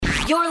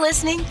You're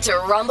listening to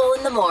Rumble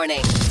in the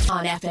Morning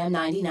on FM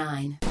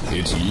 99.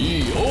 It's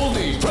Ye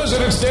Olde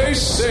President's Day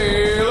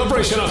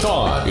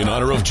Celebration-a-thon. In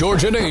honor of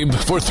George and Abe,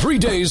 for 3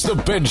 days, the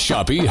Bed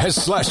Shoppy has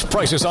slashed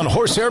prices on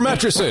horsehair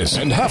mattresses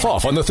and half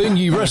off on the thing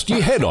ye rest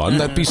ye head on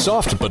that be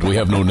soft, but we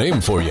have no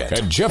name for yet.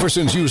 At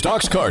Jefferson's Used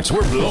Ox Carts,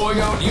 we're blowing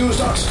out used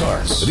ox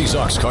carts. These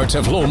ox carts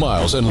have low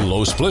miles and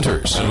low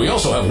splinters. And we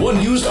also have one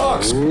used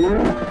ox.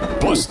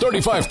 Plus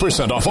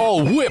 35% off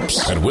all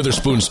whips. At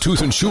Witherspoon's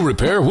Tooth and Shoe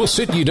Repair, we'll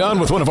sit ye down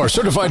with one of our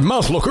certified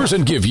mouth lookers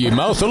and give ye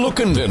mouth a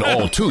lookin'. And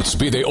all tooths,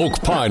 be they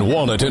oak, pine,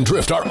 walnut, and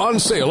drift, are on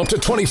sale up to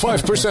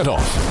 25%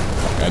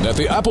 off. And at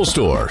the Apple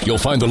Store, you'll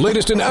find the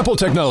latest in Apple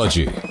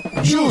technology.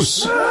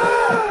 Juice!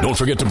 Don't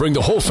forget to bring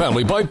the whole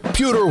family by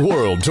Pewter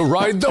World to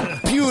ride the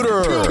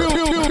Pewter!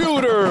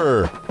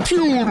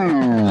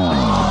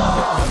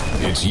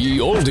 It's Ye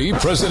Olde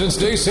President's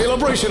Day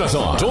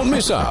Celebration-a-thon. Don't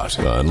miss out,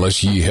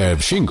 unless ye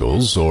have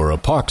shingles or a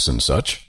pox and such.